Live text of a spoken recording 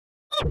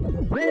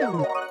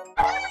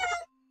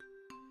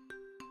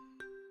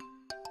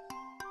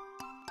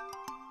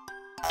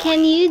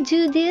Can you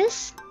do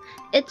this?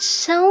 It's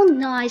so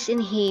nice in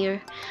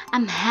here.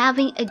 I'm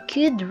having a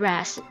good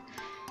rest.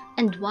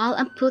 And while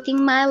I'm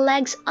putting my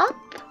legs up,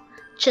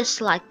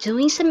 just like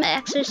doing some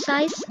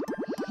exercise.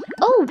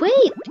 Oh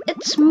wait,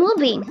 it's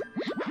moving.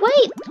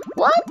 Wait,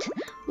 what?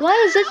 Why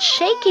is it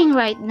shaking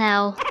right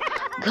now?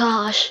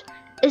 Gosh,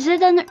 is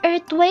it an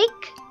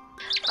earthquake?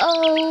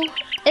 Oh,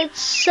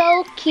 it's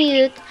so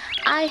cute.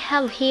 I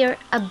have here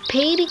a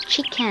baby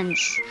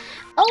chickens.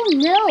 Oh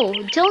no,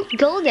 don't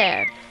go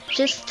there.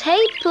 Just stay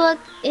put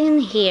in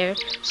here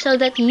so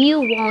that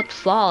you won't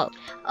fall.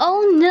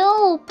 Oh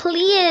no,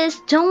 please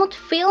don't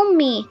film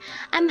me.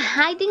 I'm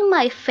hiding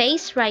my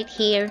face right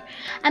here.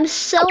 I'm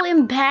so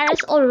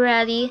embarrassed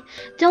already.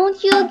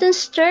 Don't you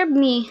disturb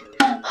me.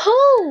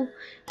 Oh,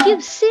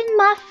 you've seen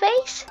my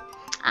face?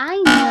 I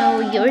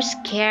know you're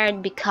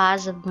scared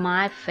because of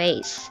my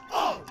face.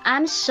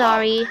 I'm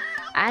sorry,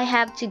 I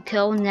have to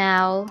go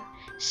now.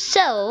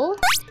 So,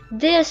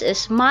 this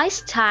is my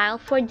style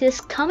for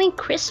this coming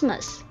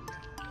Christmas.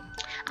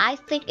 I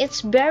think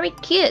it's very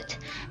cute,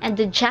 and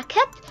the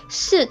jacket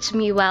suits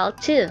me well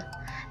too.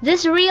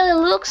 This really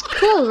looks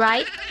cool,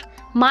 right?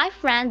 My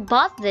friend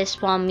bought this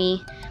for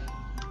me.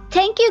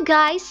 Thank you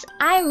guys,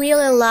 I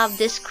really love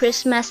this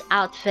Christmas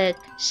outfit.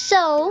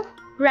 So,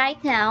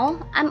 right now,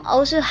 I'm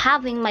also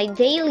having my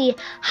daily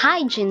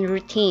hygiene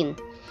routine.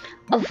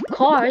 Of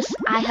course,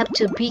 I have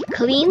to be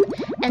clean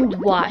and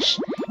wash.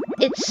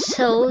 It's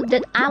so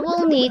that I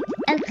will neat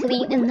and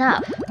clean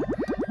enough.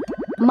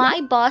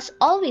 My boss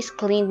always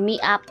cleaned me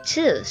up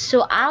too,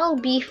 so I'll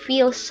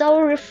feel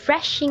so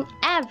refreshing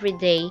every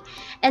day,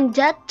 and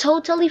that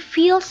totally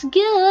feels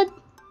good.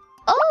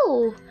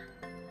 Oh,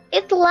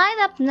 it light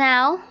up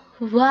now.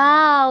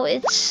 Wow,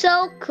 it's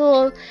so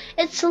cool.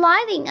 It's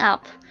lighting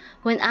up.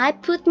 When I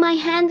put my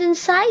hand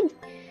inside.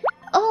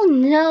 Oh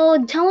no,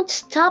 don't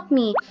stop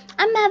me.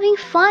 I'm having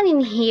fun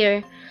in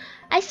here.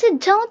 I said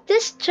don't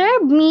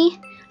disturb me.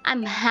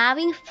 I'm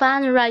having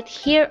fun right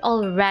here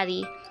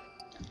already.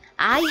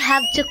 I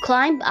have to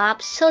climb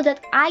up so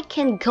that I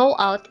can go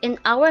out in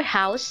our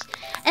house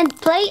and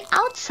play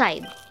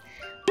outside.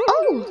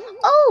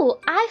 Oh,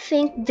 I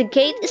think the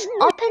gate is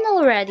open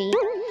already,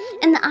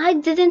 and I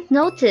didn't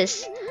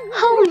notice.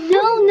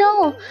 Oh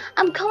no,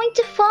 I'm going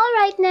to fall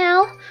right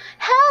now.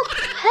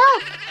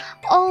 Help!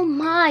 Oh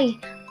my,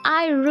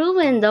 I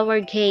ruined our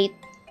gate.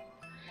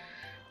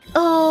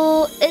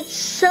 Oh, it's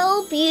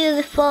so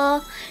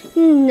beautiful.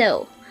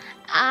 No,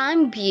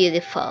 I'm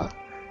beautiful.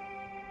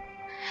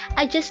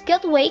 I just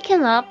got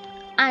waken up,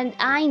 and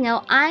I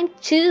know I'm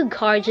too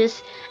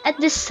gorgeous. At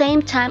the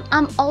same time,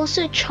 I'm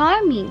also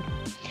charming.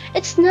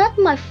 It's not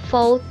my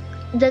fault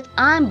that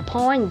I'm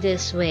born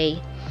this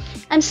way.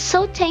 I'm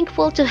so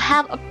thankful to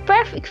have a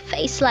perfect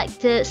face like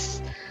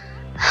this.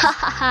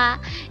 Hahaha,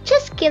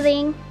 just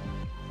kidding.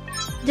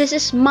 This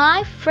is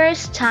my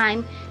first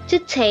time to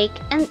take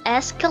an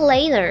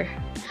escalator.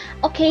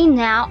 Okay,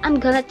 now I'm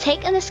gonna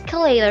take an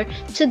escalator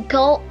to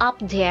go up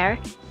there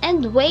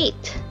and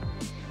wait.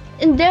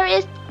 And there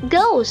it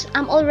goes.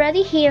 I'm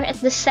already here at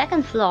the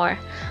second floor.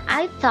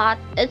 I thought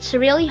it's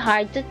really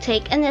hard to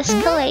take an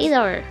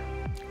escalator.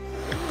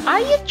 Are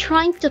you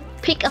trying to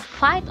pick a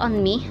fight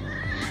on me?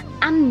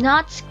 I'm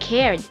not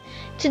scared.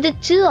 To the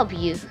two of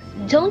you,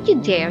 don't you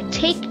dare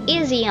take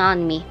easy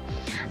on me.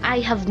 I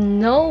have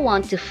no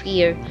one to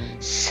fear.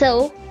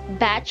 So,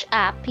 batch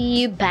up,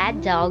 you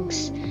bad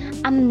dogs.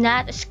 I'm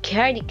not a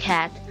scaredy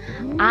cat.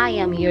 I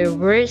am your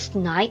worst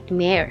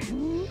nightmare.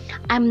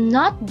 I'm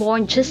not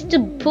born just to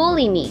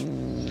bully me.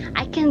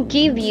 I can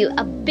give you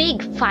a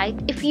big fight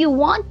if you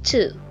want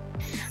to.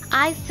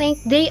 I think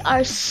they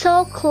are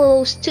so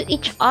close to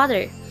each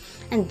other,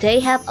 and they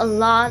have a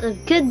lot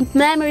of good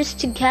memories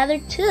together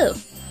too.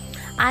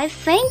 I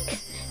think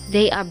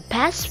they are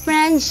best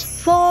friends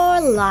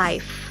for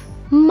life.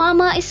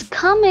 Mama is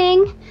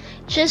coming.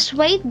 Just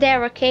wait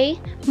there, okay?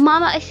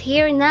 Mama is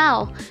here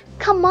now.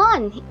 Come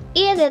on,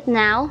 eat it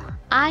now.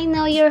 I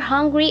know you're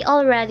hungry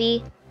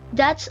already.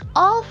 That's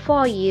all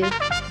for you.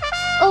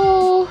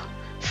 Oh,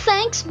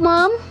 thanks,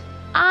 Mom.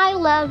 I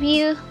love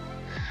you.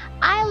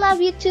 I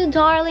love you too,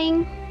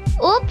 darling.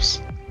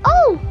 Oops.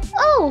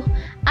 Oh,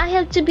 I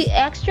have to be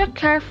extra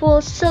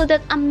careful so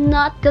that I'm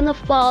not gonna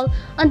fall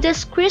on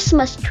this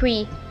Christmas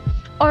tree.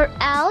 Or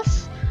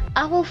else,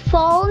 I will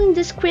fall in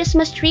this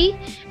Christmas tree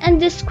and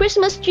this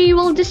Christmas tree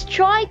will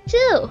destroy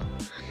too.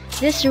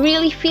 This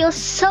really feels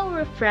so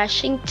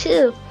refreshing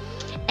too.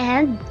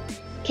 And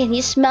can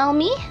you smell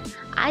me?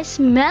 I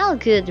smell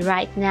good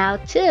right now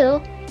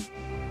too.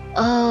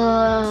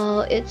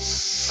 Oh, it's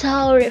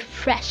so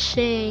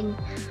refreshing.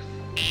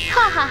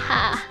 Ha ha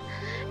ha.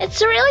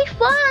 It's really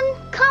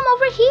fun. Come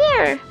over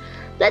here.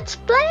 Let's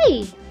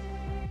play.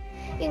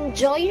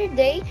 Enjoy your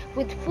day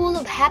with full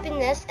of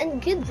happiness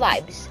and good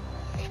vibes.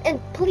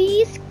 And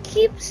please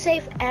keep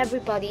safe,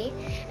 everybody.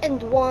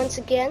 And once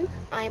again,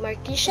 I'm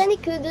Arkisha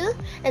Nekodou,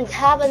 and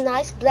have a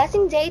nice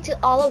blessing day to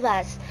all of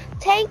us.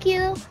 Thank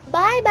you.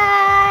 Bye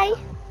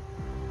bye.